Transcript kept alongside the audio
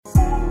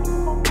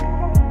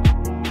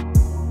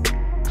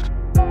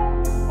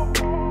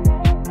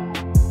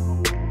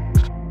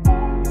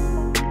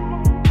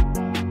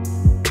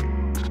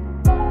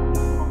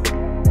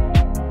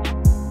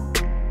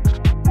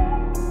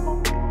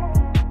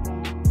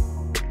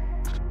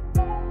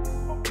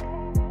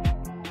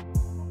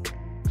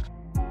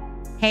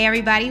Hey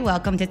everybody,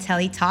 welcome to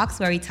Telli Talks,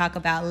 where we talk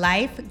about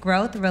life,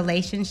 growth,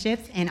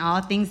 relationships, and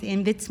all things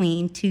in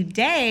between.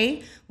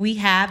 Today, we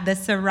have the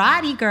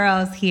CERAADI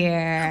girls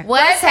here.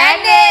 What's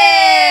happening?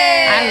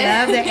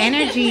 I love the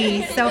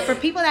energy. So for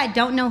people that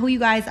don't know who you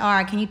guys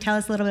are, can you tell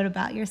us a little bit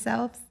about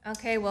yourselves?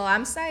 Okay, well,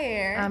 I'm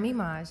Sayer. I'm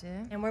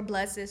Imaja. And we're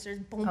blood sisters.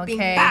 Boom, Okay,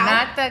 bing, bow.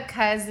 not the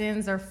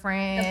cousins or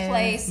friends. The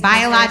place.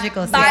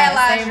 Biological sisters.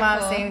 Biological. Same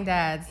mom, same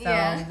dad. So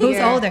Yeah. Who's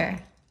older?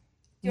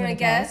 You want to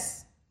guess?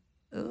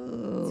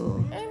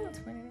 Ooh.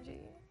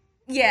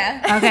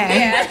 Yeah. Okay.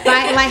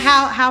 Yeah. Like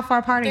how far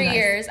apart are you 3 guys?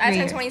 years. I 3 turned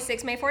years.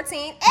 26 May 14th.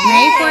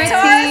 May 14th. Taurus,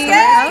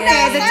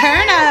 Okay, the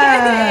turn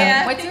up.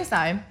 Yeah. What's your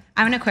sign?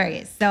 I'm an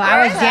Aquarius, so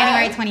I was Okay.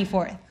 January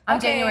 24th. I'm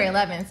Okay. January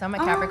 11th, so I'm a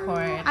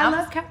Capricorn. I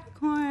love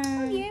Capricorn.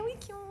 Yeah, we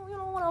cute. You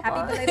don't want to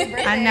Happy belated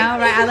birthday. I know,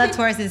 right? I love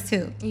Tauruses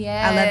too.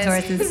 Yes. I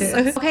love Tauruses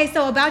too. Okay,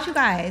 so about you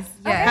guys.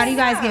 Yes. How do you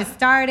guys get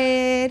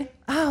started?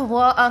 Oh,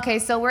 well, okay,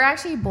 so we're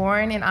actually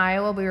born in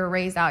Iowa. We were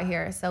raised out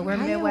here. So we're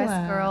Midwest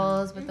Iowa.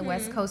 girls with the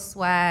West Coast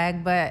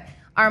swag. But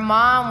our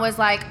mom was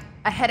like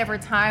ahead of her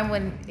time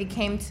when it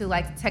came to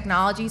like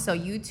technology. So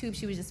YouTube,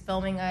 she was just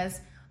filming us,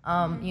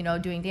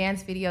 doing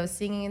dance videos,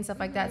 singing and stuff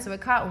like that. So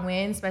it caught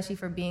wind, especially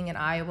for being in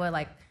Iowa.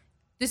 Like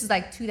this is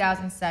like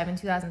 2007,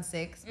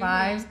 2006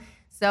 vibes.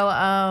 So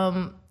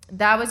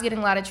that was getting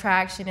a lot of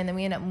traction. And then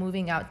we ended up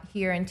moving out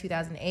here in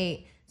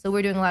 2008. So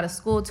we're doing a lot of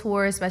school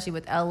tours, especially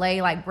with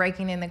LA, like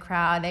breaking in the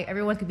crowd.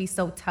 Everyone could be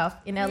so tough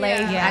in LA,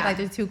 act like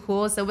they're too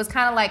cool. So it was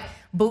kind of like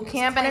boot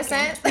camp in a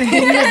sense. You're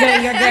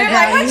good. You're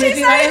like, what you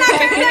saying?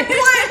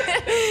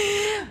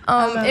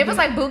 It was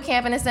like boot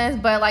camp in a sense,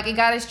 but like it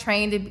got us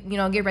trained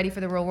to, get ready for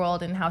the real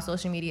world and how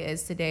social media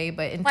is today.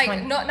 But in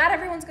Not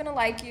everyone's going to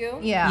like you.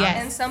 Yeah.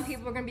 Yes. And some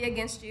people are going to be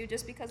against you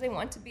just because they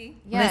want to be.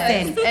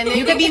 Yes. Listen, And then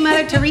you could be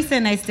Mother Teresa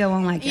and they still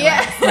won't like you. Yeah.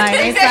 Like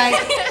it's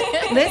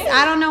like, listen,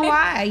 I don't know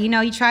why.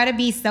 You try to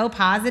be so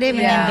positive, and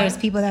then there's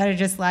people that are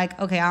just like,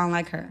 okay, I don't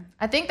like her.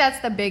 I think that's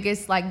the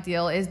biggest like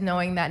deal is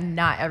knowing that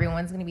not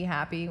everyone's gonna be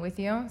happy with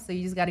you. So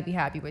you just got to be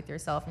happy with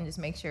yourself and just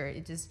make sure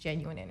it's just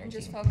genuine energy.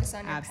 Just focus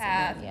on your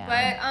path. Yeah.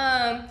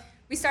 But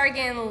we started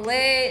getting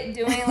lit,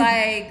 doing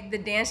like the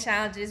dance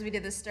challenges. We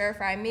did the stir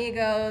fry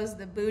amigos,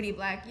 the booty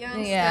black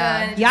youngster.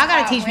 Yeah. and it Y'all just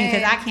gotta got teach me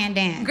because wind. I can't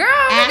dance. Girl,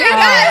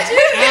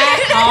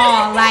 at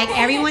all. Like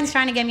everyone's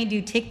trying to get me to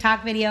do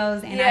TikTok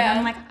videos, and Yeah.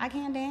 I'm like, I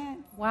can't dance.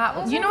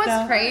 Wow. You know what's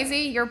So- crazy?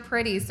 You're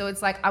pretty. So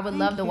it's like I would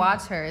love to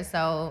watch her.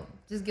 So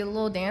just get a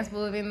little dance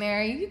move in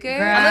there. You good.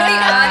 Girl. I'm gonna be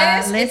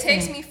honest, Listen. it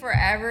takes me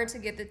forever to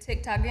get the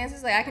TikTok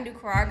dances. Like I can do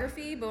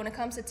choreography, but when it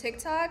comes to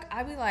TikTok,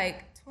 I'd be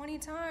like 20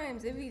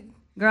 times. It'd be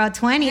Girl,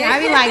 20. I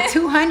be like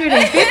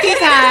 250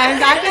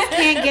 times. I just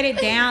can't get it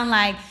down.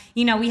 Like,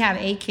 we have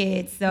 8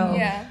 kids, so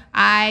Yeah.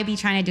 I be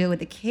trying to do it with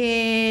the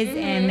kids,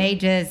 and they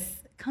just,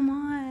 come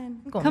on,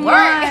 Gonna work. work.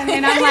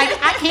 And I'm like,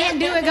 I can't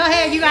do it. Go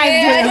ahead, you guys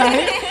do it.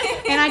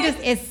 Like, and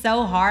it's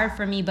so hard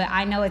for me, but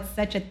I know it's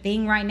such a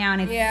thing right now,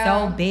 and it's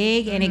so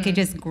big, and it could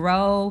just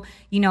grow.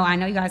 I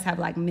know you guys have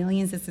like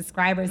millions of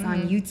subscribers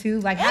on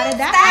YouTube. Like, how did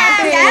that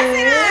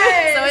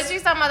happen? So as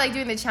she's talking about like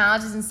doing the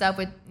challenges and stuff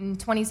in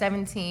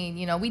 2017,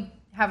 we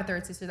have a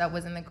third sister that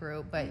was in the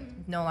group, but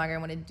no longer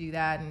want to do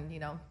that, and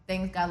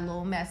things got a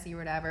little messy or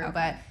whatever.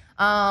 Okay.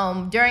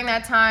 But during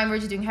that time, we're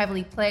just doing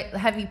heavy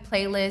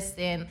playlists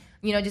and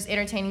just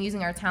entertaining,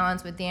 using our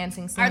talents with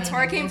dancing, our singing,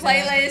 twerking music.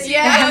 playlist.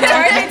 Yeah.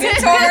 Twerking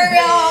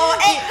tutorial.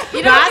 Hey,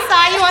 I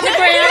saw you on the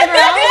gram, girl.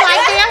 I was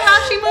like, damn, how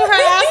she move her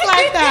ass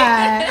like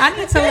that? I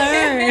need to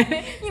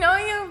learn.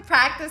 you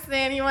practicing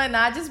and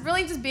whatnot, just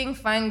really just being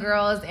fun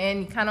girls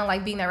and kind of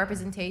like being that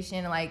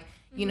representation. Like,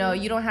 you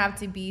don't have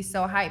to be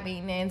so high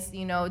maintenance,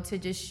 to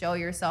just show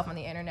yourself on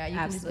the internet. You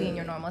can just be in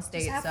your normal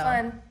state. Just have so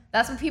fun.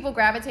 that's what people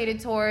gravitated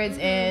towards.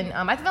 And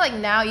I feel like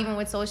now, even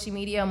with social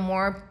media,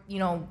 more,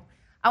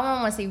 I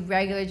don't want to say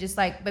regular, just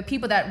like, but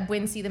people that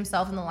wouldn't see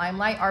themselves in the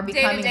limelight are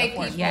becoming Day-to-day the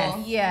forefront.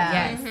 people. Yeah.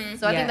 Yes.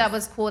 So I Yes. think that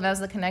was cool. That was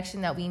the connection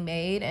that we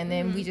made. And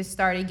then we just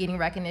started getting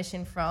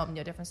recognition from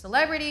different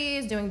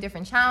celebrities, doing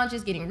different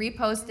challenges, getting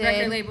reposted.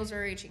 Record labels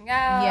are reaching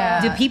out.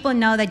 Yeah. Do people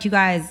know that you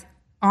guys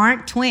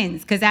aren't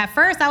twins? Because at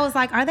first I was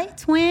like, are they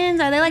twins?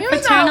 Are they like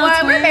paternal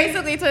twins? We're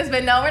basically twins,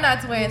 but no, we're not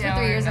twins. No, we're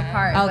 3 years we're not.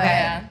 apart.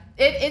 Okay. But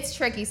it's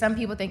tricky. Some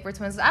people think we're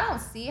twins. I don't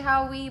see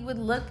how we would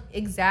look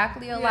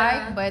exactly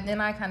alike, but then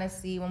I kind of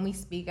see when we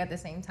speak at the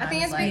same time. I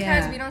think it's like,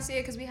 because Yeah. we don't see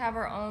it because we have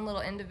our own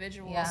little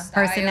individual styles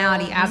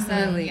Personality, and stuff.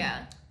 absolutely. Yeah.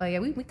 But yeah,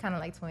 we kind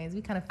of like twins.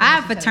 We kind of. I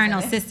have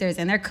paternal sisters,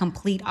 and they're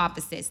complete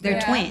opposites. They're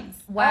Yeah. twins.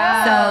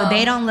 Wow. So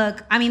they don't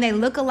look, they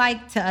look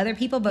alike to other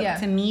people, but Yeah.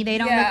 to me, they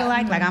don't Yeah. look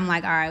alike. Like, I'm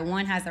like, all right,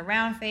 one has a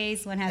round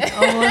face, one has an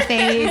oval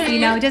face,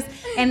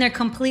 and they're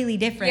completely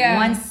different. Yeah.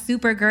 One's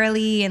super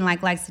girly and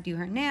likes to do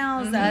her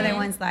nails. The other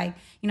one's like,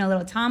 a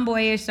little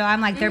tomboyish. So I'm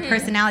like, their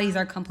personalities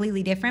are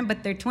completely different,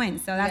 but they're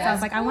twins. So that's why I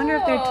was like, I wonder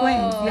if they're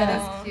twins. Yeah,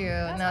 that's cute.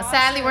 That's awesome.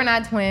 Sadly, we're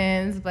not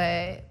twins,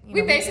 but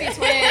we basically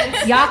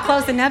twins. Y'all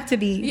close enough to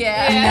be.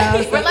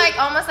 Yeah. So. We're like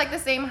almost like the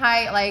same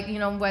height. Like,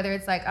 whether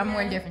it's like I'm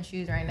wearing different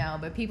shoes right now,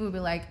 but people would be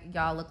like,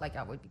 y'all look like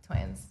y'all would be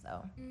twins.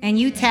 So. And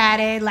you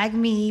tatted like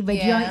me, but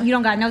you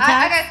don't got no tats?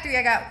 I got 3.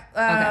 I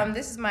got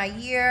this is my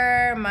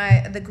year,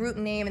 the group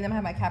name, and then I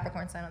have my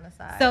Capricorn sign on the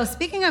side. So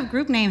speaking of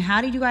group name,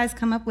 how did you guys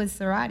come up with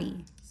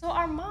CERAADI? So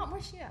our mom,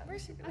 where's she at? I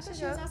thought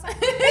she was outside.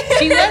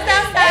 She was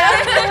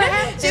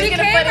outside. She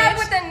came up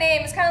with the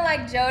name. It's kind of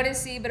like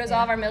Jodeci, but it was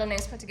all of our middle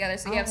names put together.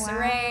 So you have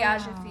CERAADI,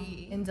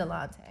 Ajafi, and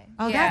Delante.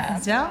 Oh,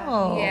 that's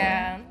dope.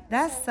 Yeah.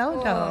 That's so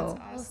dope.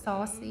 Awesome.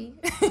 Saucy.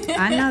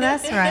 I know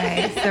that's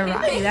right.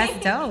 CERAADI,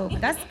 that's dope.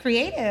 That's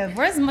creative.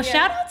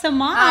 Shout out to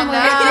mom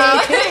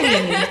with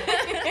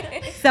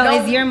creativity. So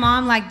is your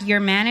mom like your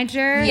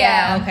manager?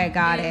 Yeah. Okay,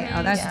 got it.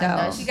 Oh, that's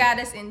dope. She got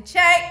us in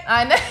check.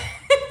 I know.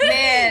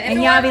 Man,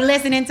 and y'all be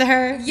listening to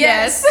her?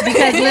 Yes.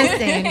 Because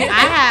listen,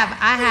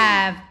 I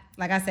have,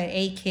 like I said,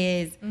 8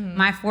 kids.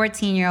 My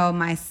 14-year-old,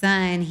 my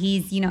son,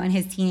 he's, in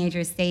his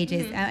teenager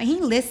stages. He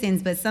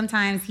listens, but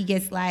sometimes he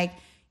gets like,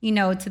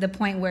 to the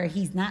point where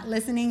he's not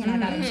listening, and I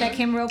gotta check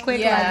him real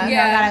quick. Yeah. Like,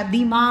 I gotta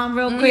be mom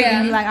real quick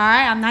and be like, all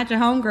right, I'm not your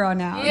homegirl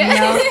now.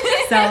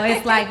 So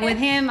it's like with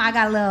him, I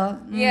got a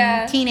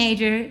little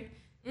teenager.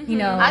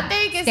 I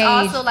think it's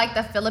also like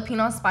the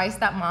Filipino spice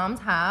that moms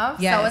have.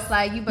 Yes. So it's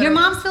like you better. Your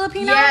mom's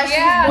Filipino? Yeah, she's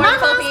born my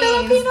mom's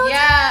Filipino.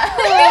 Yeah.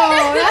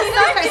 Oh, that's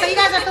so crazy. So you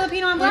guys are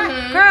Filipino and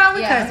black? Girl,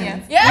 we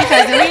cousins. Yeah. We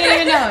cousins. We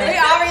didn't even know it. We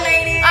all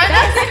related.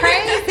 That's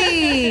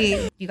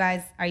crazy.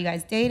 Are you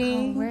guys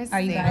dating? We're are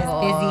you guys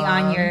busy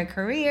on your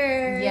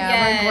career?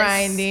 Yeah, we're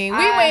grinding.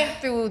 We went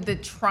through the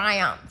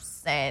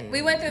triumphs and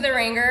we went through the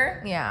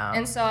ringer. Yeah.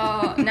 And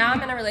so now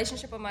I'm in a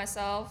relationship with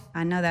myself.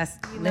 I know that's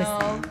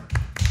listen.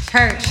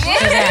 Church.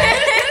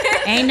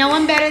 Ain't no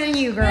one better than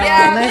you, girl.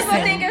 Yeah, listen.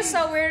 people think it's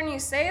so weird when you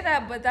say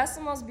that, but that's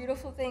the most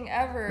beautiful thing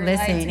ever.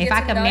 Listen, if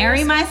I could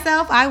marry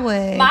myself, I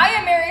would.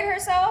 Maya married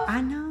herself.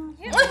 I know.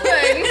 You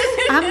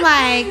would. I'm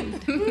like,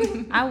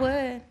 I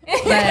would,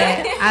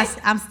 but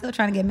I'm still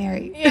trying to get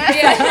married. Yeah.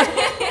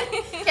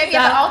 Can't be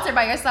at the altar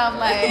by yourself,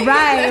 like.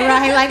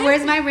 Right. Like,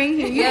 where's my ring?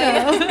 Here you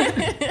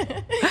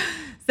go.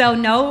 So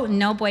no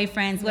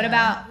boyfriends. What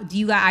about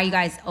are you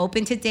guys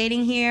open to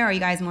dating here, or are you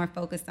guys more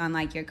focused on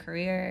like your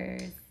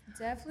careers?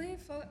 Definitely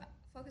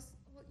focus.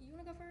 You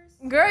wanna go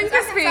first? Girl, you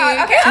can speak.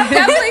 Okay, I'm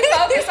definitely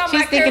focused on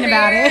my thinking career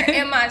about it.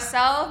 and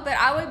myself, but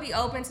I would be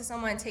open to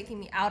someone taking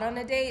me out on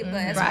a date. But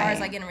as far as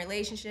like in a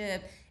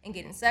relationship and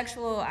getting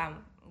sexual, I'm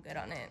good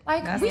on it.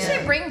 Like we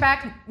should bring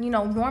back,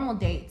 normal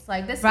dates.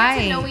 Like this get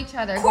to know each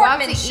other. Go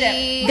out to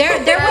eat.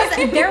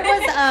 There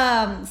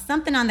was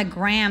something on the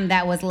gram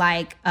that was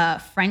like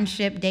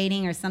friendship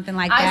dating or something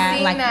like that.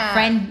 Seen like that.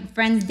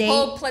 friends date.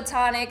 Full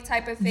platonic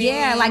type of thing.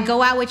 Yeah, like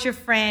go out with your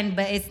friend,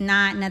 but it's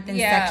not nothing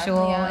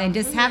sexual, and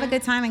just have a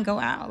good time and go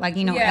out. Like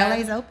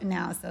LA's open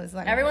now, so it's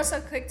like everyone's so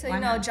quick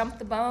to jump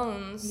the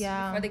bones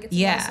before they get to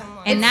know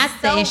someone. And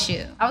that's the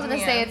issue. I was gonna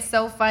say it's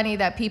so funny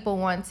that people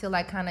want to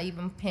like kind of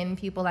even pin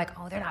people like,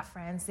 oh, they're not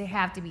friends, they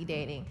have to be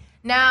dating.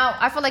 Now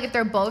I feel like if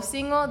they're both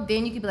single,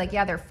 then you could be like,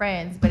 yeah, they're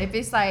friends. But if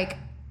it's like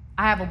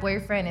I have a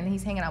boyfriend and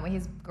he's hanging out with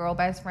his girl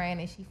best friend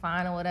and she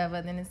fine or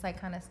whatever, then it's like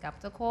kind of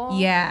skeptical.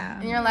 Yeah.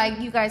 And you're like,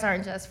 you guys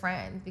aren't just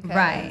friends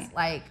because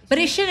like. But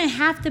it shouldn't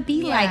have to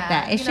be like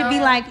that. It should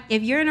be like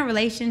if you're in a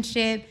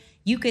relationship,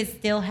 you could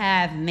still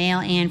have male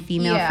and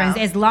female friends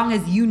as long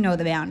as you know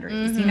the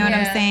boundaries. You know what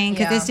I'm saying?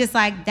 Because it's just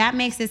like that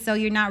makes it so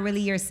you're not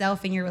really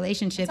yourself in your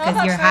relationship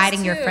because you're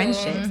hiding your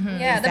friendship.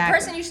 Yeah, the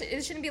person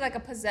it shouldn't be like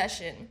a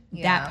possession.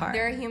 That part.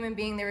 They're a human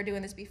being. They were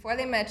doing this before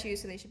they met you,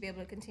 so they should be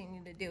able to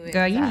continue to do it.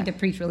 Girl, you need to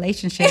preach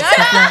relationships.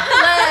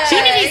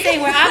 She need to be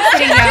saying where I'm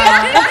sitting,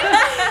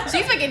 y'all.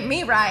 She's getting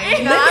me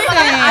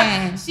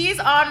right. She's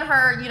on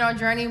her,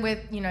 you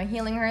with,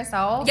 healing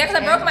herself. Yeah,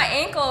 because I broke my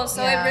ankle,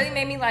 so it really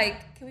made me like,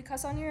 can we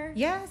cuss on here?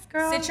 Yes,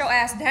 girl. Sit your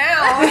ass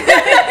down.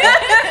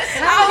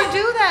 How did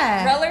you do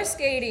that? Roller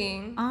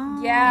skating.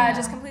 Oh. Yeah, I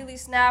just completely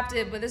snapped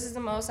it. But this is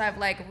the most I've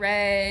like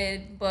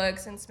read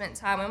books and spent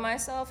time with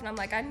myself, and I'm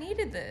like, I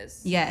needed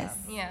this. Yes.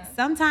 Yeah.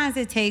 Sometimes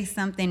it takes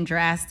something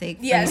drastic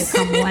for you to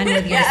come one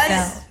with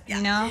yourself.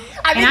 You know.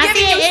 I've been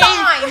giving you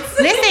signs.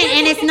 Listen,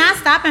 and it's not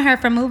stopping her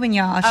from moving,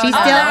 y'all.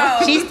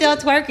 She's still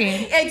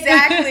twerking.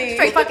 Exactly.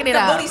 Straight fucking it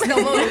up. The booty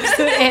still moves.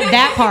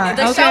 That part.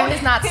 The show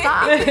does not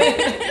stop.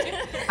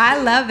 I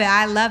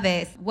love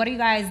it. What are you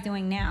guys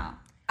doing now?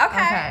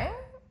 Okay.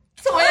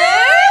 So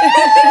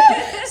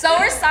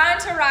we're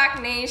signed to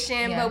Rock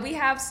Nation, but we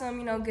have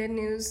some, good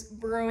news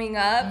brewing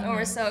up, and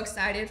we're so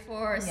excited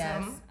for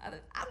some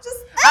other. I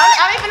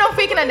don't even know if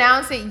we can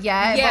announce it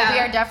yet, but we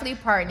are definitely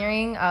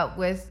partnering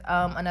with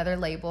another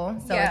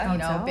label, so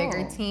it's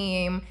bigger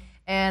team.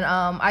 And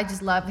I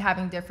just love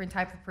having different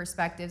type of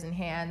perspectives and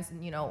hands,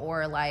 and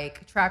or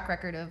like track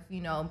record of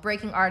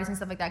breaking artists and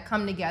stuff like that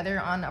come together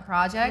on a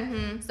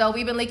project. So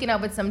we've been linking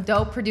up with some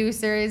dope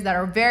producers that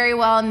are very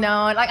well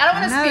known. Like, I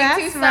don't want to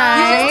speak too soon.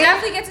 You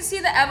definitely get to see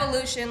the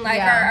evolution.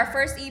 Like our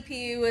first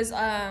EP was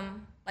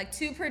like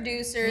 2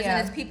 producers,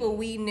 and it's people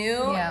we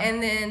knew.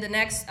 And then the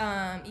next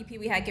EP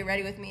we had, Get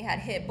Ready With Me, had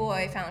Hit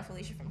Boy, Fallon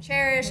Felicia from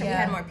Cherish, and we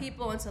had more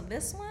people. And so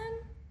this one,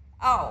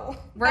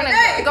 we're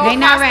gonna go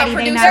across the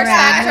producer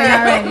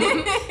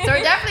spectrum. So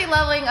we're definitely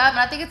leveling up, and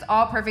I think it's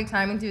all perfect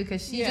timing too,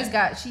 because she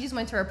just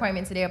went to her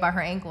appointment today about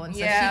her ankle, and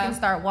so she can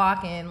start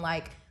walking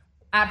like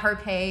at her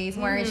pace,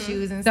 wearing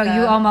shoes and stuff. So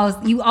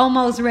you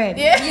almost ready.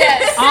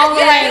 Yes. All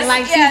the way.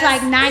 Like she's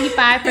like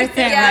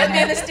 95%. I'll be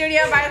in the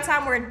studio by the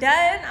time we're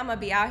done. I'm gonna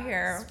be out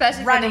here,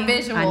 especially running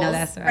visuals. I know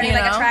that's right. Running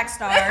like a track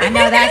star. I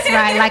know that's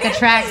right, like a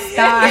track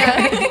star.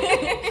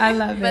 I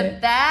love it.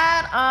 But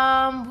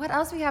that, what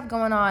else we have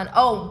going on?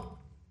 Oh,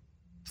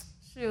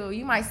 shoot,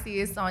 you might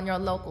see us on your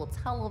local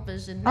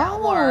television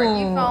network.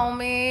 You feel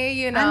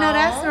me? I know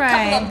that's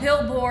right. A couple of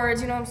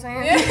billboards, you know what I'm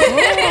saying?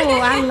 Oh,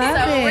 I love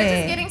it. So we're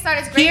just getting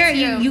started. It's great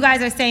here, you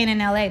guys are staying in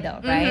LA though,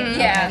 right?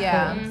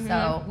 Yeah. Cool.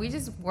 So we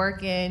just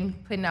working,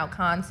 putting out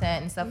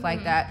content and stuff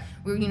like that.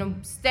 We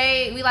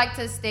we like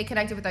to stay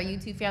connected with our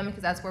YouTube family,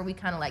 because that's where we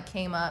kind of like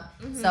came up.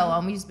 So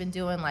we just been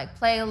doing like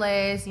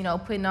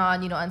playlists, putting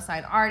on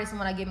unsigned artists and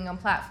when I giving them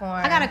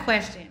platforms. I got a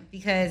question,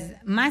 because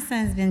my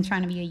son's been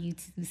trying to be a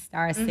YouTube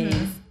star since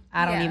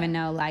I don't even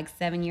know, like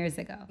 7 years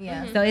ago.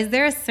 So is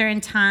there a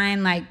certain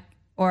time, like,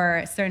 or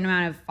a certain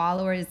amount of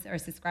followers or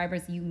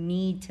subscribers you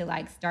need to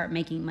like start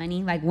making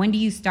money? Like, when do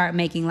you start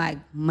making like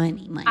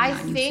money I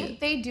on think YouTube?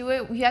 they do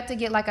it. We have to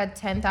get like a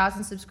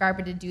 10,000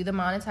 subscriber to do the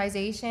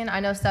monetization. I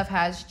know stuff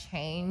has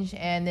changed,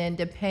 and then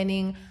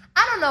depending,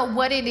 I don't know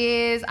what it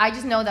is. I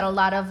just know that a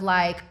lot of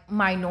like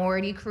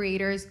minority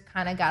creators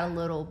kind of got a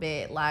little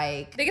bit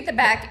like, they get the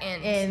back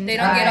end. They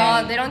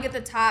don't get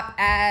the top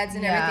ads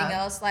and everything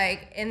else.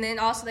 Like, and then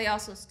they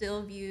also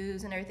steal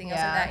views and everything else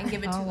like that, and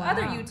give it to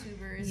other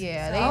YouTubers.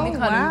 Yeah, so,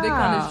 they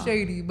kind of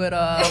shady, but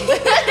I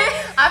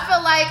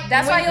feel like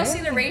that's why you'll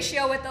see the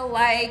ratio with the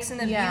likes and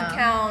the view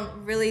count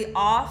really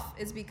off,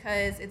 is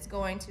because it's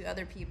going to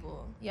other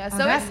people. Yeah,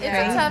 so it's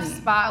a tough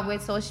spot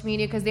with social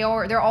media, because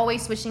they're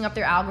always switching up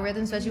their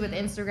algorithms, especially with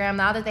Instagram.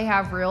 Now that they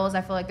have Reels,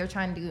 I feel like they're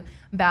trying to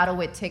battle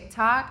with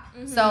TikTok.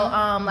 So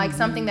like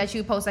something that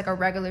you post like a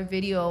regular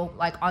video,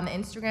 like on the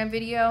Instagram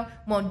video,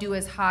 won't do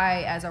as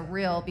high as a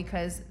Reel,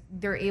 because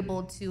they're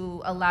able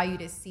to allow you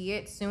to see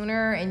it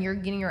sooner, and you're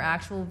getting your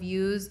actual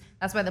views.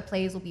 That's why the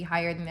plays will be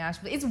higher than the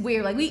actual. It's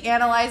weird. Like, we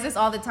analyze this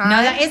all the time.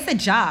 No, it's a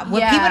job.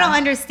 What people don't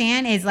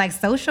understand is like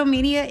social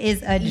media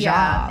is a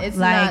job. It's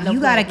like, not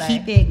you gotta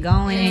keep it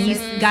going, and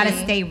you gotta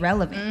stay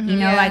relevant.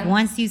 Like,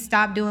 once you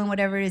stop doing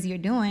whatever it is you're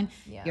doing,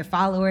 your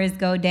followers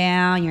go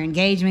down, your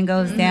engagement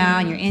goes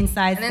down, your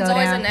insights go down. And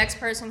there's always the next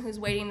person who's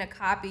waiting to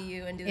copy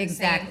you and do the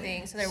same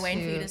thing. So they're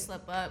waiting for you to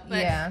slip up.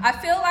 But I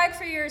feel like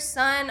for your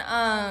son,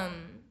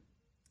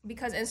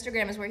 because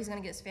Instagram is where he's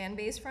gonna get his fan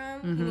base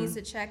from, he needs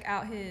to check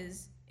out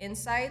his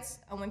insights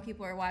on when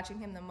people are watching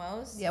him the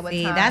most.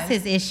 See, that's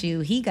his issue.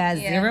 He got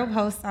 0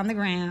 posts on the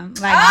gram.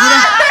 Like,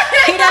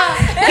 he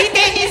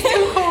think he's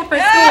too cool for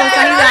school.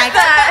 So he's like,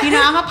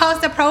 I'm gonna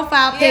post a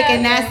profile pic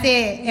and that's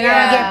it, and I'm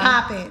gonna get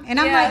popping. And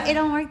I'm like, it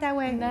don't work that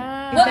way.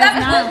 No.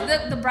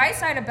 Well, the bright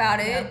side about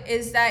it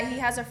is that he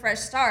has a fresh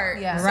start.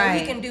 So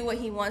he can do what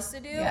he wants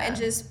to do, and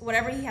just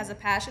whatever he has a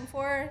passion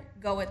for,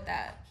 go with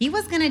that. He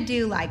was gonna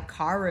do like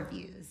car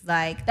reviews.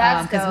 Like,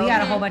 because we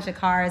got a whole bunch of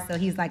cars, so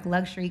he's like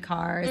luxury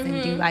cars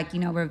and do like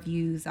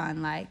reviews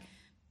on like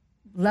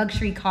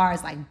luxury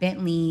cars, like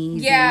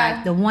Bentleys, and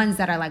like the ones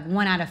that are like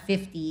 1 out of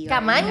 50.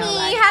 Got money,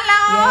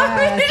 hello.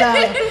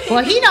 Yeah, so,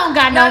 well, he don't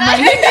got no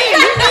money.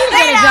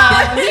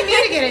 He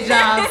need to get a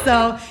job.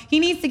 So he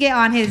needs to get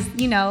on his,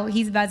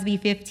 he's about to be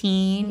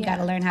 15. Got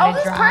to learn how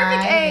to drive. Oh, this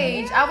perfect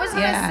age. I was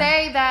gonna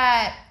say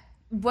that.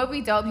 What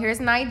we dope, here's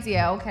an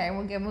idea, okay?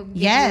 We'll give you a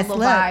little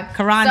vibe.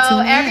 Karan, so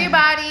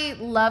everybody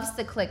loves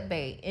to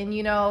clickbait. And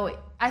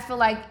I feel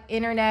like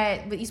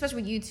internet, but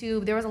especially with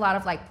YouTube, there was a lot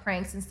of like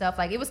pranks and stuff.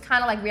 Like, it was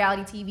kind of like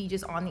reality TV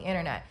just on the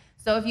internet.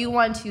 So if you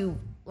want to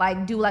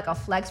like do like a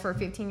flex for a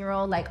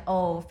 15-year-old, like,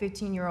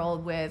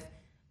 15-year-old with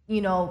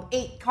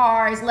 8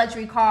 cars,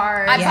 luxury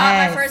cars. I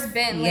bought my first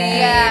Bentley.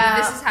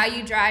 This is how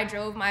you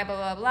drove my blah,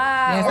 blah,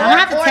 blah. Yes, I'm going to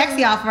have to text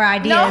y'all for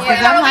ideas.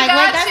 I'm like,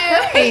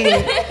 wait,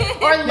 that's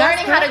great. Or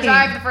learning how to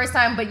drive the first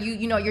time, but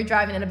you're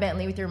driving in a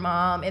Bentley with your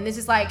mom. And this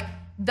is like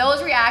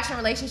those reaction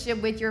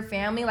relationship with your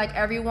family. Like,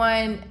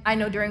 everyone, I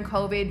know during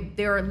COVID,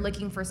 they were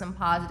looking for some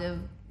positive,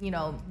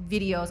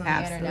 videos on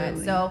the internet.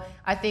 So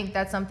I think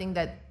that's something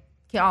that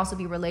can also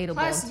be relatable.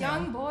 Plus,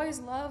 young boys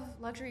love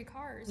luxury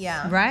cars.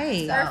 Yeah.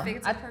 Right. It's perfect.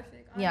 It's perfect.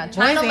 Yeah,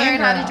 trying to learn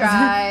how to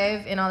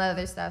drive and all that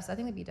other stuff. So I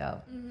think it'd be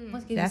dope.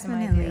 Let's give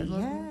Definitely. you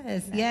some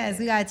ideas. Yes.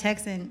 We got to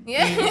text and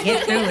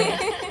get through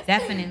it.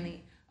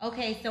 Definitely.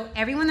 Okay, so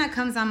everyone that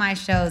comes on my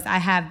shows, I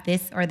have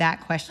this or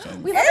that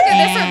question. We love to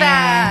get this or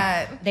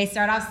that. They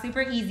start off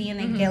super easy and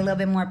they get a little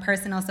bit more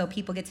personal, so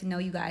people get to know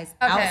you guys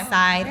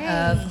outside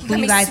of who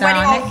you guys are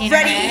on the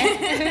internet.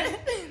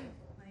 Let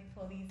me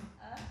pull these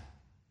up.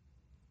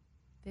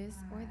 This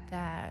or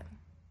that.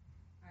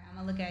 All right, I'm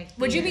gonna look at. Here.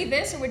 Would you be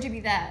this or would you be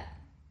that?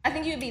 I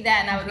think you would be that,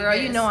 and I would be this.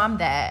 Girl, you know I'm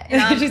that.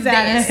 And I'm She's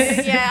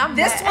this. Yeah, I'm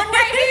this that. one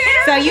right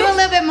here. So you a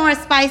little bit more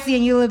spicy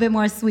and you a little bit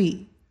more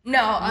sweet. No,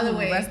 other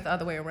way. That's the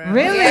other way around.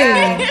 Really?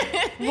 Yeah.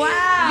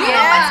 Wow. You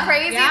know what's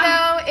crazy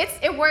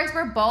though? It works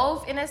for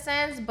both in a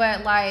sense,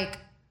 but like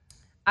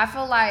I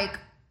feel like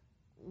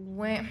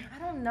when I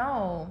don't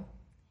know.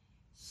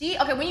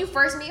 When you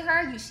first meet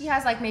her, she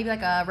has like maybe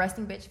like a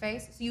resting bitch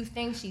face, so you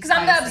think she's. Because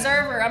I'm the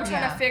observer. I'm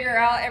trying to figure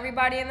out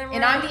everybody in the room,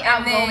 and I'm the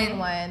outgoing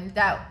one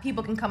that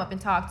people can come up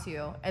and talk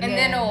to, and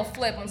then it will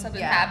flip when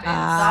something happens. So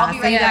I'll be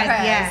ready to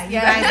press. You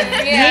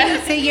guys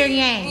yin to your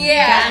yang.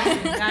 Yeah.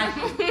 Got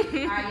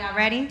you. All right, y'all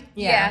ready?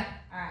 Yeah.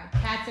 All right,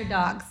 cats or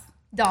dogs?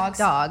 Dogs.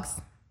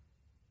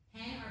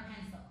 Pen or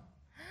pencil?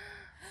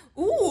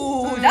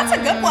 Ooh, that's a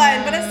good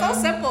one, but it's so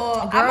simple.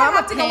 Girl, I'm gonna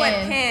have to go with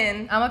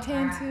pen. I'm a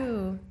pen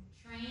too.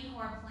 Train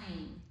or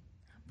plane?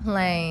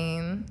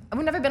 Plane.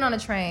 We've never been on a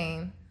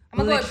train. I'm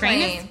gonna go with train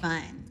plane. is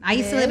fun. I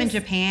used to live in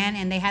Japan,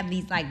 and they had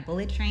these like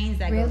bullet trains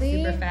that go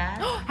super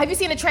fast. Have you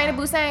seen a Train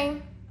to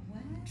Busan?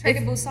 Train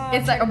to Busan.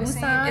 It's like a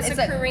Busan. It's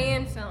a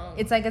Korean film.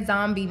 It's like a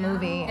zombie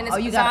movie. And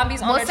it's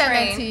zombies on a We'll send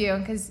train. it to you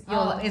because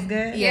you'll. It's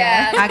good.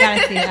 Yeah. I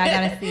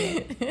gotta see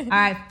it. All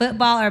right,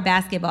 football or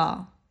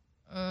basketball?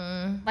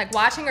 Like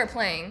watching or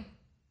playing?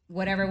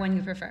 Whatever one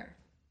you prefer.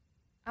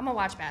 I'm gonna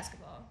watch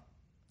basketball.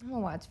 I'm gonna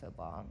watch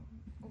football.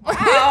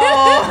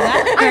 Wow.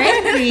 That's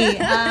crazy.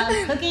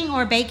 Cooking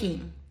or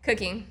baking?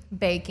 Cooking.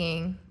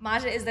 Baking.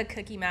 Maja is the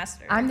cookie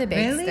master. I'm the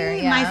baker.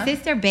 Really? Yeah. My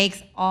sister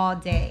bakes all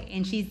day,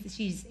 and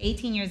she's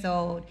 18 years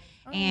old,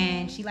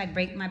 and she like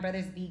my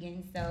brother's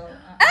vegan, so.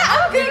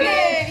 I'm vegan.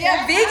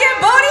 Yeah, vegan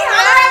booty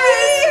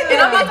honey.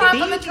 And I'm not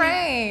talking on the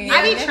train.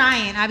 I be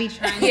trying to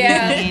be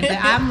vegan, but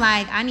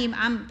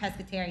I'm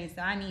pescatarian,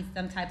 so I need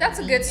some type. That's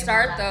of a meat good in my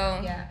start, life. though.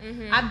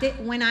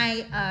 Yeah. When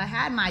I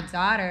had my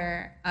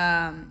daughter,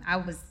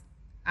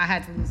 I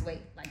had to lose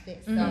weight like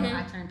this, so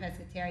I turned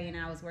pescatarian. And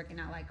I was working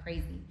out like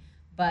crazy,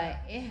 but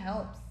it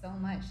helps so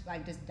much.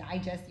 Like just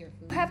digest your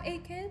food. You have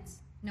 8 kids?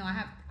 No,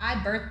 I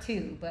birthed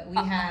 2, but we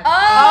have.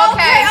 Oh,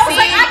 okay. I was See,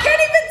 like, I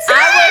can't even tell.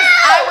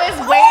 I was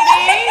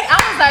waiting. I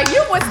was like,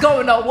 you was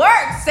going to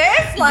work,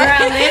 sis. Like,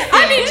 Girl, listen.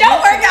 I need your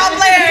workout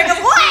plan.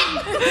 'Cause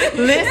what?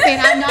 Listen,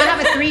 I have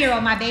a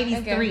 3-year-old. My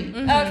baby's 3.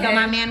 Okay. So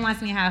my man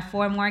wants me to have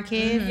 4 more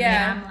kids.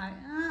 Yeah. And I'm like,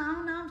 I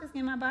don't know. I'm just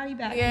getting my body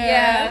back.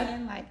 Yeah. You know?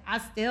 And like, I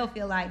still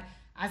feel like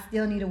I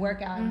still need to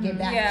work out and get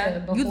back to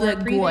before You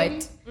look pre-baby.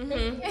 good.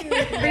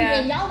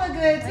 Pre-baby, y'all look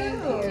good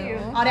too.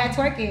 All that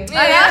twerking.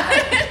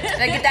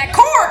 I get that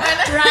core.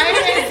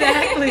 Right?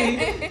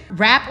 Exactly.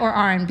 Rap or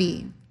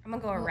R&B? I'm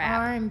gonna go with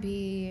rap.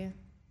 R&B.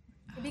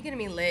 It be getting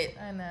me lit.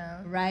 I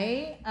know.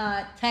 Right?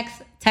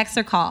 Text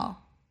or call?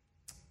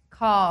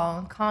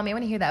 Call me. I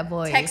want to hear that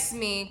voice. Text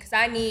me because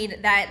I need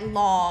that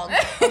log.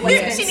 She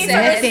needs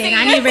some Listen,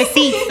 I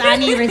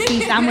need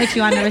receipts. I'm with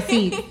you on the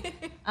receipts.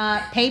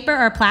 Paper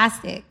or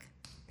plastic?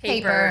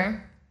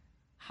 Paper.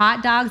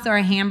 Hot dogs or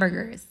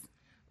hamburgers?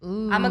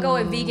 I'm gonna go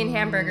with vegan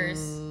hamburgers.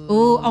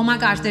 Ooh, oh my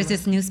gosh, there's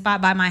this new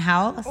spot by my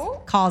house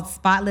called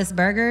Spotless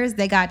Burgers.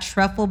 They got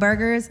truffle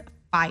burgers.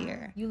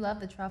 Fire. You love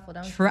the truffle,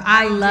 don't you?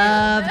 I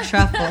love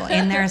truffle,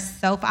 and they're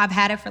so. I've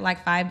had it for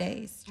like 5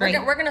 days straight.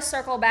 We're gonna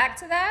circle back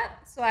to that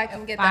so I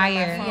can get Fire.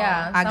 that on my phone.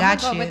 Yeah, I so got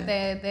I'm gonna you. go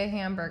with the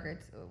hamburger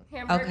too.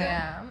 Hamburger. Okay.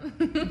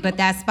 Yeah. But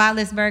that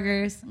Spotless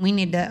Burgers, we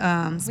need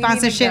the need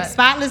sponsorship. to go.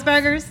 Spotless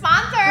Burgers.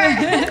 Sponsor.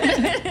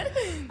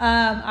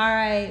 All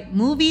right,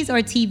 movies or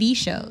TV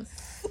shows?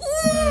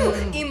 Ooh,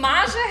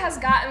 Imaja has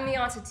gotten me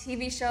onto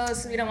TV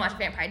shows. So we don't watch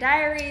Vampire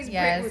Diaries.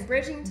 Yes. With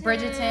Bridgerton.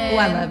 Oh,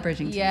 I love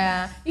Bridgerton.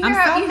 Yeah. I'm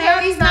so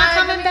mad he's not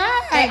coming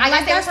back. I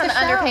Like, guess they were that's trying to the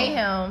show. underpay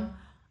him.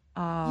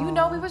 Oh. You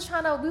know, we was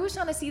trying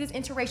to see this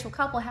interracial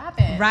couple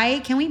happen.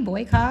 Right? Can we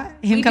boycott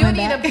him We coming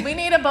do need back? we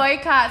need a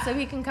boycott so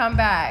he can come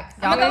back.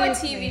 I'm gonna go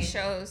with Y'all TV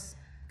shows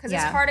because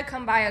Yeah. it's hard to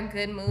come by a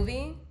good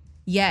movie.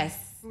 Yes.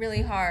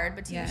 Really hard,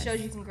 but TV Yes.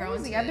 shows you can grow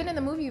Crazy. into. I've been in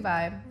the movie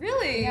vibe.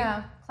 Really?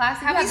 Yeah.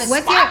 Classic. Have You you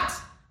have swapped?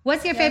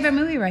 What's your favorite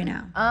movie right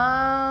now?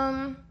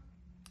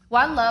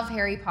 Well, I love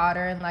Harry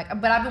Potter and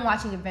but I've been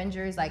watching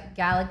Avengers, like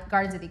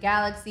Guardians of the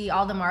Galaxy,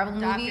 all the Marvel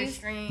Doctor movies.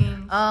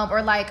 Strange.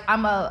 Or like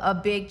I'm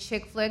a big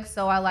chick flick,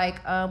 so I like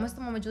what's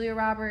the one with Julia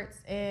Roberts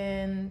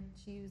and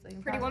she was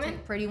like Pretty Woman?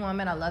 Pretty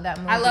Woman. I love that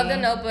movie. I love The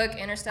Notebook,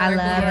 Interstellar. I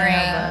love The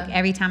Blu-ray. Notebook.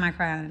 Every time I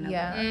cry on The Notebook.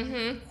 Yeah.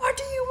 Mm-hmm. What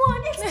do you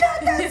want? It's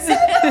not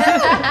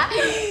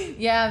that simple.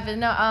 Yeah, but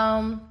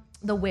no,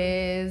 The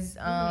Wiz.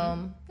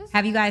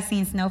 Have you guys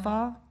seen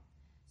Snowfall?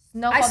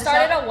 Snowfall, I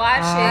started to watch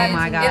it. Oh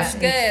my gosh. It's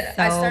good.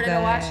 So I started good.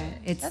 to watch it.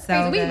 It's That's so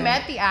crazy. good. We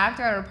met the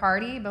actor at a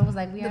party, but it was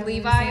like we The haven't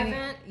even Levi seen it.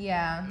 event?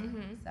 Yeah.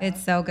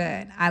 It's so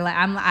good. I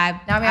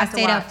Now we have to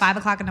stayed up watch. 5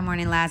 o'clock in the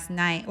morning last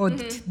night or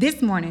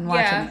this morning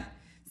watching Yeah. it.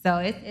 So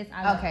it's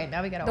I love Okay,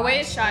 now we gotta The watch. way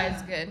it's shot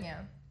is good. Yeah.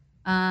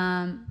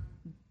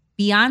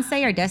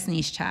 Beyonce or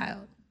Destiny's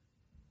Child?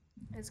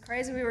 It's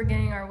crazy. We were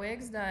getting our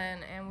wigs done,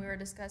 and we were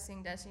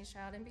discussing Destiny's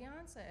Child and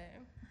Beyonce.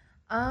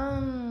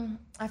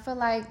 I feel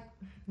like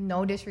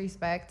no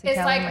disrespect to it's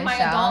Kelly like Michelle. My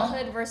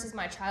adulthood versus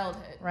my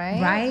childhood.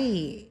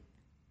 Right.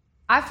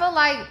 I feel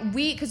like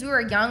because we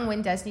were young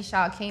when Destiny's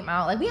Child came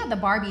out, like we had the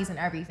Barbies and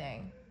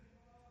everything.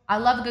 I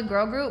love a good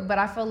girl group, but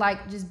I feel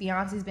like just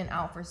Beyonce's been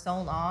out for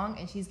so long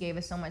and she's gave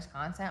us so much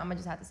content. I'm gonna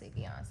just have to say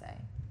Beyonce.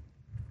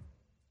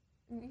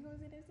 You gonna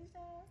say Destiny's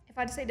Child? If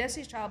I say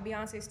Destiny's Child,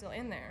 Beyonce's still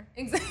in there.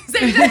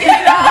 Exactly.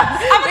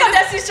 I'm going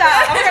Destiny's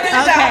Child.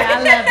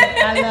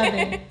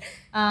 I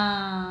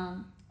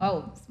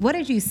love it. What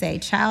did you say?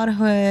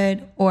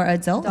 Childhood or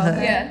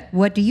adulthood? Yeah.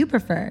 What do you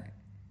prefer?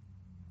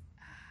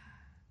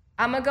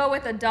 I'm gonna go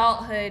with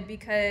adulthood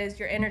because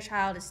your inner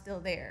child is still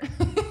there.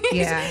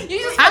 Yeah.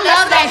 I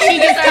love that she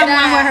just come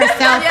one with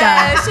herself,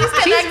 though.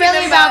 She's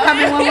really about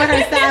coming one with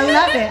herself.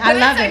 I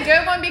love it. It's a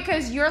good one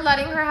because you're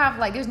letting her have,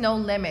 like, there's no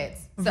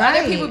limits. So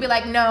other people be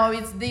like, no,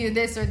 it's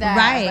this or that.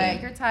 Right.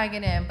 Like, you're tying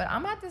it in. But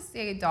I'm going to have to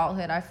say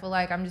adulthood. I feel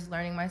like I'm just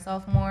learning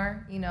myself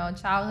more. You know,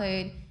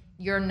 childhood,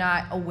 you're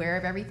not aware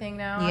of everything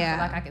now. Yeah. I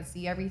feel like I can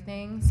see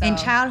everything. So. In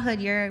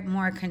childhood, you're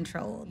more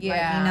controlled. Yeah.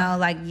 Like, you know,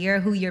 like you're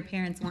who your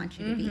parents want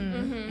you to be.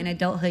 In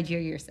adulthood, you're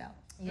yourself.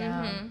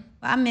 Yeah.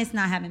 Well, I miss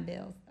not having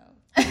bills, though.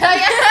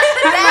 That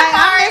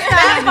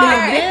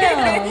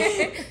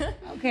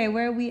part. Okay,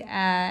 where are we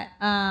at?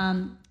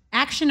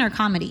 Action or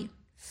comedy?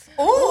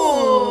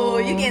 Ooh,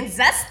 you getting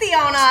zesty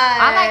on us.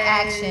 I like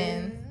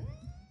action.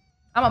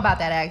 I'm about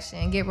that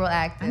action. Get real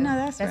active. I know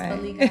that's right. That's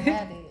the league I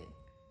have it.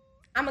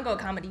 I'm gonna go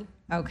comedy.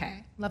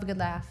 Okay. Love a good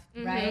laugh.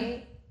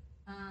 Right?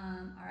 All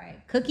right.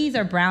 Cookies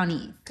or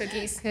brownies?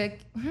 Cookies.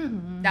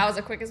 That was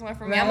the quickest one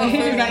for me. Right? I'm a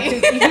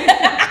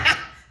foodie.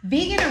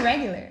 Vegan or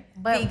regular?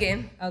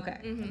 Vegan. Okay.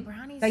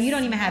 Brownies. So you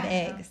don't even have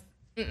eggs?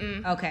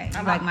 Okay.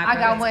 I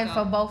got one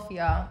for both of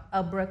y'all.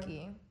 A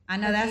brookie. I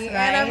know that's right.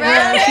 And a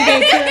brownie. She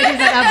gave two. She's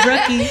like a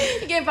brookie.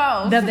 You get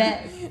both. The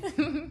best.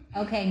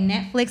 Okay.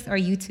 Netflix or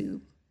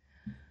YouTube?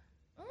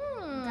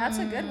 That's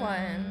a good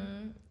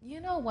one. You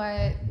know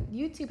what?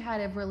 YouTube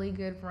had a really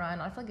good run.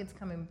 I feel like it's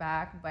coming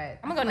back, but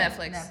I'm gonna go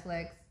Netflix.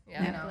 Netflix.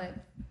 Yeah. Netflix.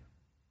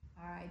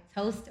 All right.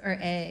 Toast or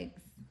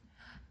eggs?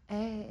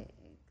 Eggs.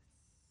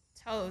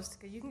 Toast,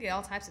 because you can get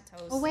all types of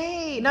toast. Oh,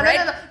 wait. No.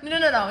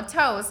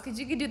 Toast, because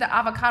you can do the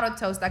avocado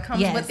toast that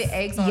comes with the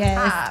eggs on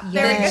top. The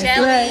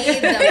jelly,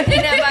 the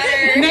peanut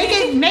butter.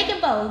 Make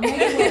it both.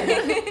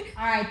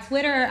 All right.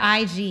 Twitter or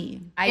IG?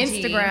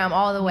 Instagram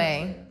all the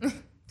way.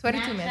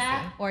 Twitter too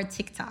messy. Or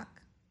TikTok?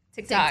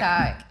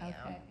 TikTok.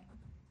 Okay.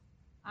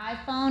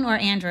 iPhone or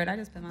Android? I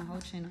just put my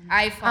whole chin on.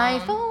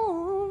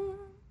 iPhone.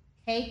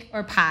 Cake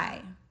or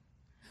pie?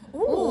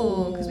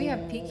 Ooh, because we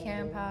have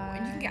pecan pie.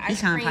 And you can get ice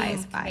Pecan cream, pie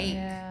is fire. cake.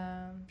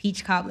 Yeah.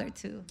 Peach cobbler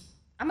too.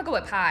 I'm gonna go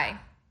with pie.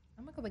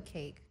 I'm gonna go with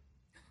cake.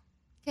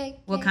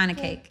 What kind of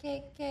cake?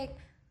 Cake.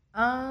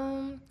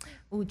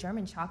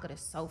 German chocolate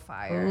is so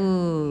fire.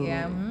 Ooh.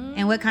 Yeah.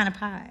 And what kind of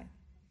pie?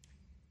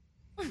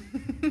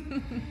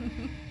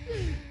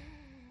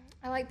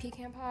 I like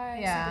pecan pie,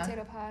 sweet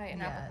potato pie,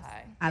 and apple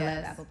pie. I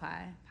love apple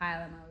pie.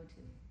 Pie of my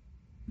too.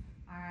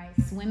 All right.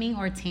 Swimming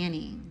or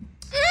tanning?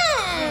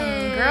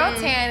 Girl,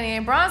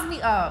 tanning. Bronze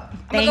me up.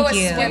 I'm gonna go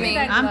with swimming.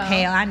 I'm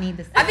pale. I need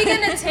this. I be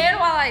getting a tan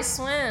while I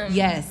swim.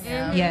 Yes.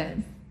 Yes.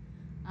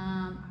 All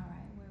right.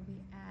 Where we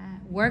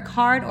at? Work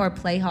hard or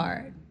play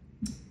hard?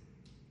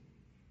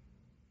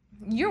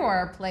 You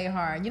are a play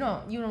hard. You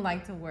don't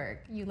like to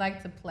work. You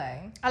like to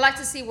play. I like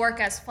to see work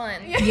as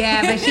fun.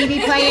 Yeah, but she be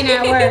playing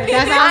at work.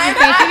 That's all I'm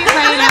saying. She be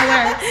playing at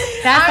work.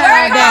 That's I her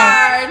work day.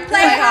 hard,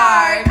 play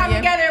hard. Come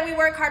together. We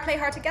work hard, play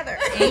hard together.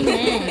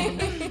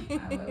 Amen. All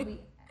right, where we at?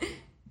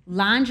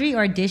 Laundry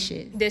or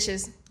dishes?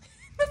 Dishes.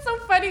 That's so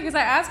funny because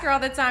I ask her all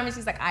the time and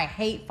she's like, I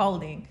hate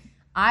folding.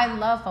 I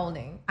love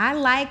folding.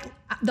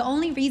 The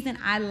only reason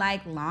I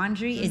like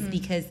laundry is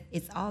because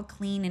it's all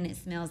clean and it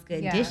smells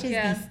good. Yeah. Dishes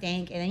be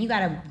stank, and then you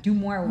gotta do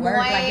more work.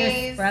 Like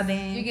you're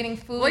scrubbing. You're getting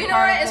food. Well, you know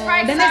what? It's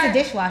probably then there's a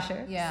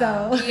dishwasher. Yeah.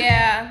 So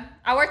yeah.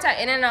 I worked at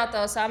In-N-Out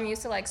though, so I'm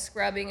used to like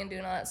scrubbing and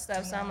doing all that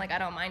stuff. So I'm like, I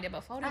don't mind it,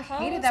 but folding clothes,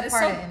 hated that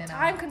part so of In-N-Out.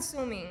 time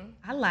consuming.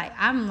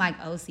 I'm like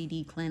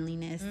OCD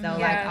cleanliness. So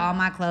like all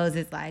my clothes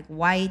is like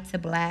white to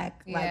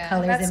black, like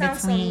colors that in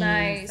sounds between. So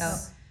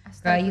nice.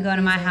 So, girl, you go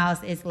to my house,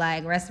 it's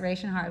like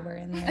Restoration Hardware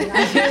in there.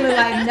 Like, it look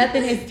like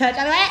nothing is touched.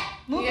 I'm like,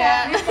 move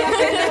on.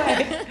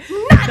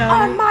 Not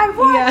on my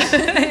watch.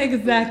 Yeah,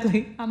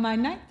 exactly. On my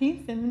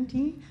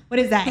 1917. What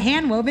is that?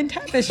 Hand-woven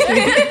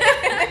tapestry.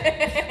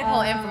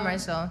 Whole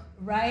infomercial.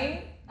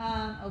 Right?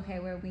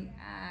 Okay, where we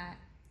at?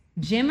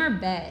 Gym or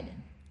bed?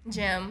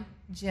 Gym.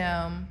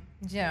 Yeah.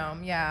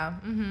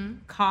 Mm-hmm.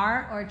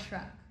 Car or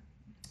truck?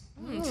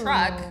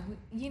 Truck.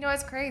 You know,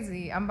 it's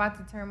crazy. I'm about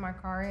to turn my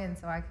car in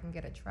so I can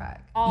get a truck.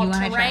 All You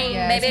want a truck? terrain,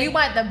 Yes. baby. We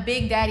want the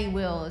big daddy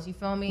wheels. You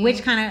feel me?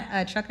 Which kind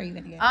of truck are you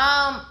gonna get?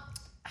 I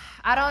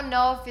don't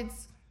know if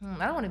it's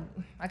I don't want to.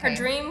 Okay. Her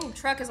dream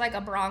truck is like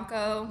a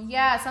Bronco.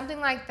 Yeah, something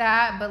like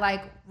that, but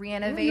like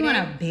re-innovated. You want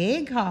a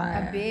big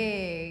car? A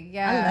big,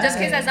 yeah. Just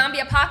because that zombie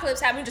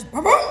apocalypse happened, just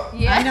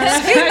yeah. I know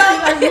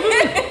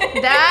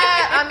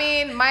that. I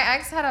mean, my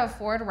ex had a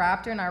Ford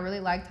Raptor, and I really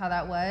liked how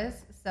that was.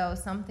 So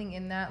something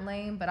in that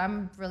lane, but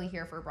I'm really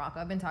here for a Bronco.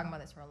 I've been talking about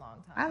this for a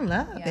long time. I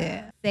love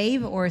it.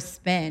 Save or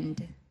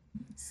spend?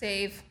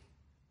 Save.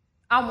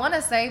 I want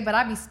to save, but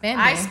I be spending.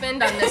 I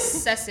spend on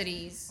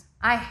necessities.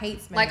 I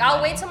hate spending. Like,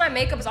 I'll wait till my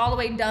makeup is all the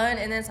way done,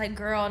 and then it's like,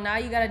 girl, now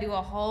you gotta do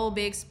a whole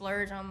big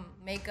splurge on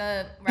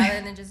makeup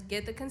rather than just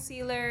get the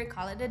concealer,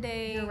 call it a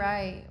day. You're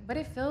right. But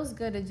it feels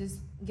good to just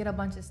get a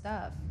bunch of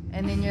stuff.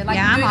 And then you're like,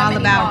 yeah, I'm all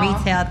about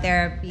retail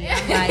therapy.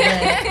 I'm like,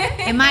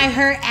 look, it might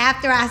hurt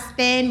after I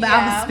spend, but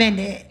I'm gonna spend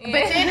it. But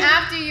then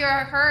after you're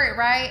hurt,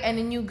 right? And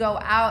then you go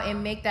out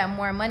and make that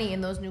more money in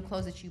those new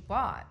clothes that you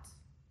bought.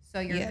 So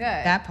you're good.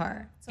 That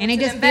part. So and it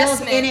just feels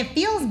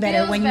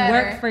better when you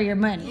work for your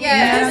money.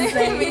 Yes. You know what I'm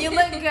saying? When you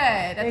look good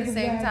at the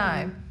same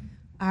time.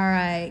 All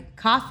right.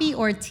 Coffee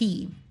or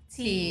tea?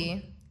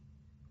 Tea.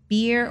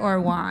 Beer or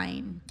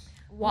wine?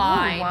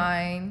 Wine. Ooh,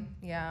 wine.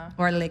 Yeah.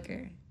 Or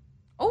liquor?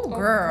 Oh,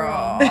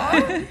 girl.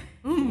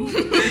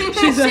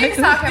 She's talking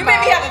about. You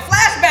made me have a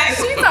flashback.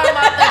 She's talking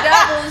about the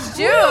devil's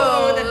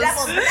juice. The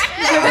devil's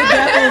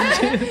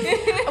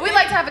We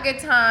like to have a good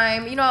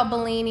time. You know, a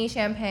Bellini,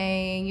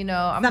 champagne. You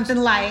know, I'm something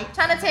light.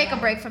 Trying to take a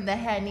break from the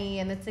Henny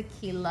and the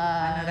tequila.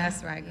 I know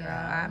that's right,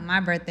 girl. My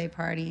birthday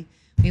party,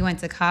 we went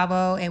to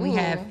Cabo and we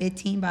had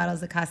 15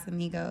 bottles of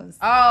Casamigos.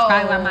 Oh.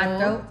 Probably why my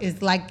throat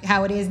is like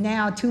how it is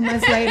now 2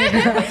 months later,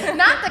 girl.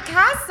 Not the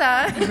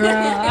Casa. Girl,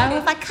 I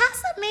was like,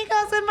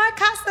 Casamigos and my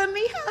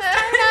Casamigos.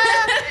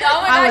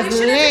 Oh my God, you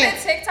should have did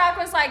a TikTok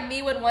was like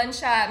me with 1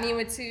 shot, me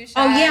with 2 shots.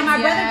 Oh yeah, my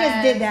brother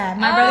just did that.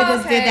 My brother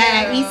just did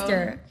that at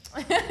Easter.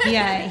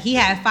 Yeah, he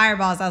had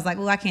fireballs. I was like,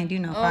 oh, I can't do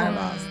no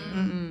fireballs.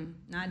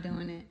 Not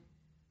doing it.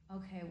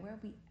 Okay, where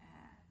we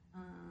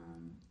at?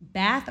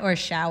 Bath or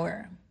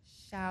shower?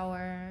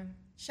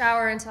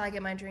 Shower until I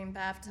get my dream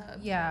bathtub.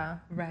 Yeah.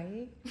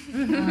 Right?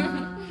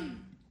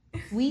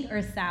 Sweet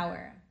or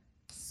sour?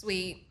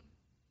 Sweet.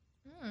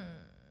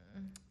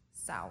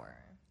 Sour.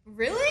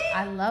 Really?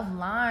 I love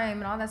lime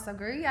and all that stuff.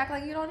 Girl, you act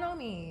like you don't know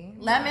me.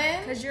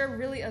 Lemon? Because you're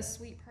really a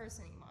sweet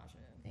person, Imaja.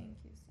 Thank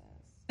you,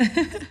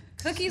 sis.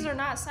 Cookies are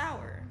not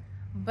sour.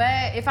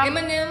 But if I'm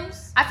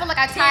M&M's, I feel like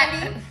I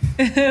candy.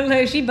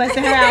 Look, she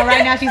busting her out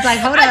right now. She's like,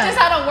 hold up. I just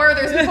had a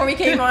Werther's before we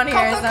came on here.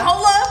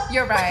 Coca-Cola? So.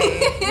 You're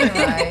right. You're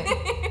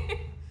right.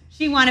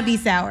 She want to be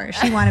sour.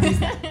 She want to be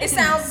sour. It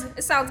sounds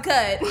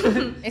good.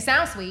 It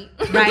sounds sweet.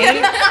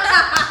 Right?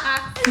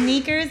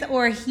 Sneakers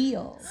or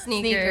heels?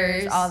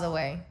 Sneakers all the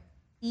way.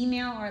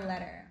 Email or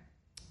letter?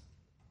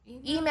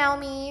 Email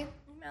me.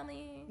 Email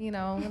me. You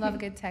know, we love a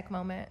good tech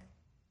moment.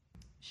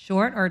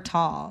 Short or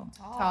tall?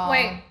 Tall.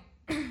 Wait.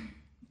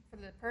 For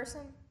the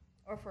person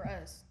or for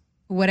us?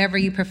 Whatever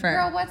you prefer.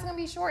 Girl, what's going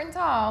to be short and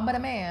tall but a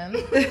man?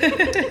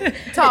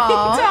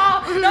 Tall.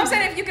 Tall. No, I'm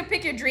saying if you could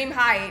pick your dream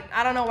height.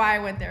 I don't know why I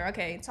went there.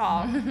 Okay,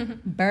 tall.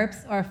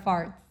 Burps or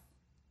farts?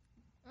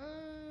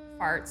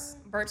 Farts.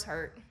 Burps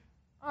hurt.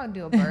 I'll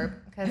do a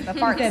burp because the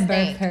farts Burps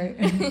stink. hurt.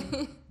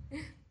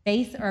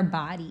 Face or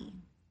body?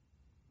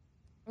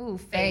 Ooh,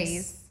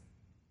 face.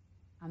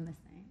 I'm the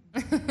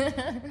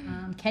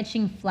same.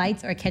 Catching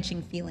flights or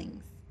catching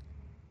feelings?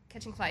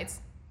 Catching flights.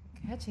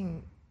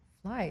 Catching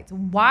flights.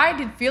 Why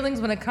did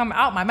feelings want to come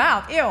out my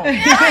mouth? Ew.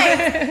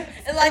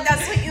 It's like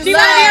that's what you She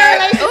want to be in a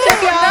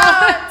relationship,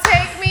 y'all.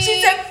 Take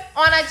me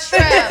on a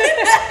trip.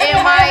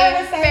 And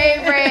my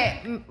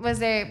favorite,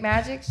 was it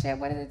magic ship?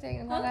 What did it take?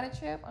 Who got a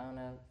trip? I don't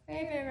know.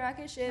 Favorite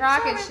rocket ship.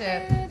 Rocket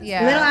ship.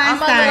 Yeah. Little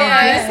Einstein.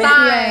 I'm a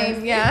little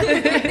Einstein.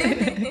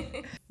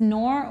 Yeah.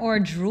 Snore or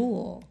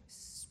drool?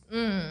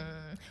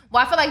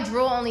 Well, I feel like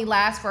drool only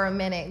lasts for a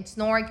minute.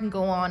 Snoring can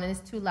go on and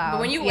it's too loud.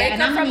 But when you wake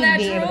up from that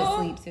drool, able to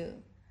sleep too.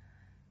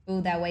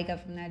 Ooh, that wake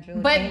up from that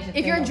drool. But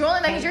if you're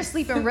drooling, that means you're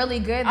sleeping really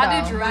good. Though.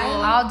 I'll do drool.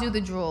 I'll do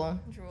the drool.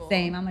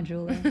 Same. I'm a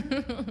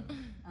drooler.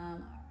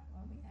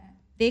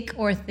 Thick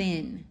or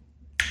thin?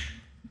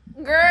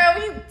 Girl,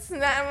 we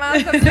snap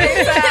my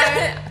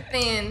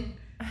thin.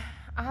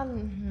 I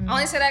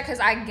only say that because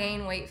I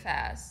gain weight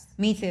fast.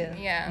 Me too.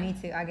 Yeah. Me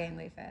too. I gain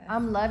weight fast.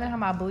 I'm loving how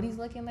my booty's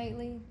looking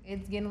lately.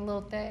 It's getting a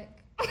little thick.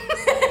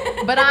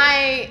 But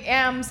I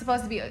am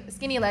supposed to be a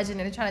skinny legend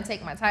and they're trying to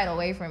take my title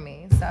away from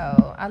me.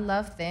 So I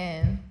love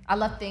thin. I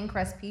love thin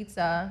crust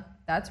pizza.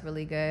 That's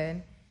really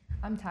good.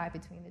 I'm tied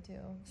between the two.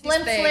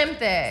 Slim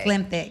thick.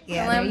 Slim thick.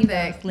 Yeah. Slim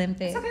thick. Slim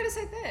thick. It's okay to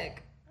say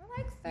thick. I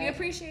like thick. You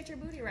appreciate your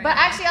booty right But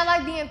now. actually, I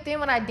like being thin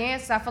when I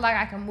dance. So I feel like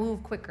I can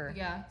move quicker.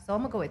 Yeah. So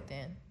I'm gonna go with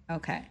thin.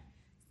 Okay.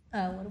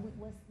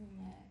 What's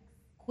next?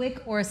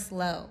 Quick or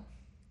slow?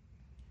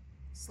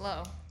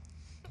 Slow.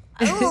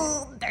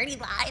 Ooh, dirty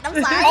line. I'm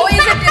sorry. Oh, is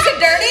it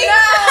dirty?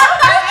 No.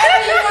 However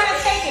you want to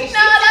take it.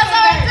 No, that's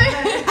all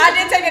I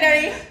did take it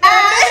dirty.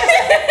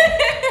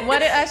 What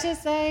did Usher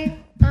say?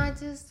 I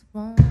just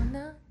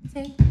wanna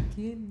take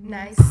it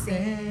Nice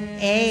and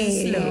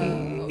Hey.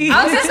 slow.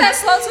 I was just that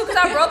slow too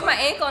because I broke my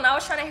ankle and I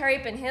was trying to hurry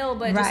up and heal,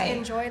 but just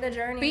enjoy the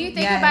journey. But you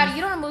think about it,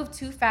 you don't move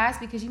too fast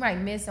because you might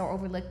miss or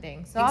overlook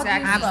things. So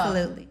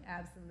absolutely.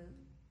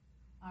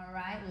 All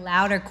right,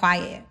 loud or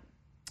quiet?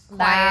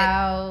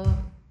 Loud.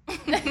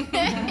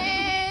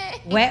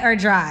 Wet or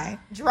dry?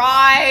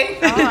 Dry.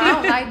 Oh, I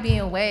don't like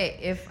being wet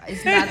if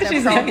it's not the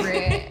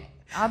appropriate.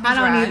 I'll be dry. I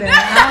don't either.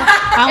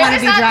 I want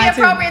to be dry too. If it's not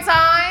the appropriate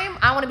time,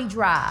 I want to be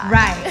dry.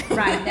 Right.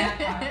 That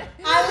part.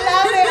 I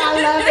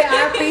love it.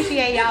 I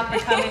appreciate y'all for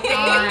coming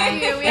on.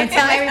 Thank you. And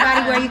tell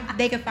everybody where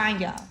they can find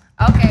y'all.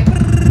 Okay.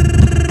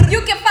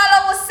 You can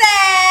follow us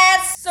at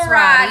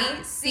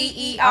CERAADI,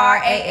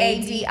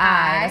 CERAADI.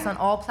 That's on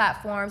all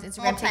platforms,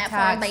 Instagram,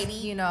 TikTok, baby.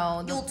 You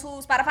know,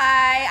 YouTube,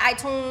 Spotify,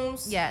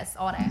 iTunes. Yes,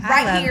 all that.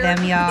 I love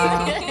them,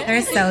 y'all.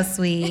 They're so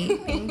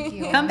sweet. Thank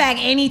you. Come back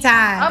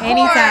anytime. Of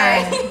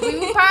course.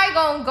 We probably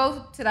gonna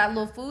go to that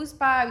little food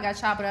spot. We gotta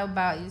chop it up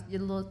about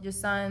your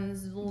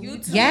son's little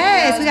YouTube.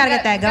 Yes, we gotta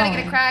get that going.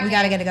 We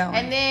gotta get it going.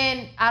 And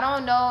then I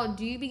don't know.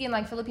 Do you be getting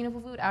like Filipino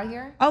food out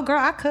here? Oh, girl,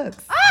 I cook.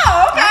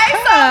 Oh, okay.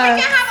 So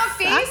we can have a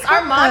feast.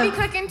 Our mom be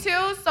cooking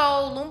too.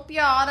 So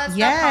lumpia, all that stuff.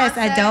 Yes,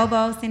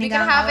 adobo, sinigang. We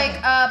can have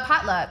a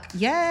potluck.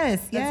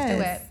 Yes. Let's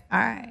do it. All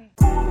right.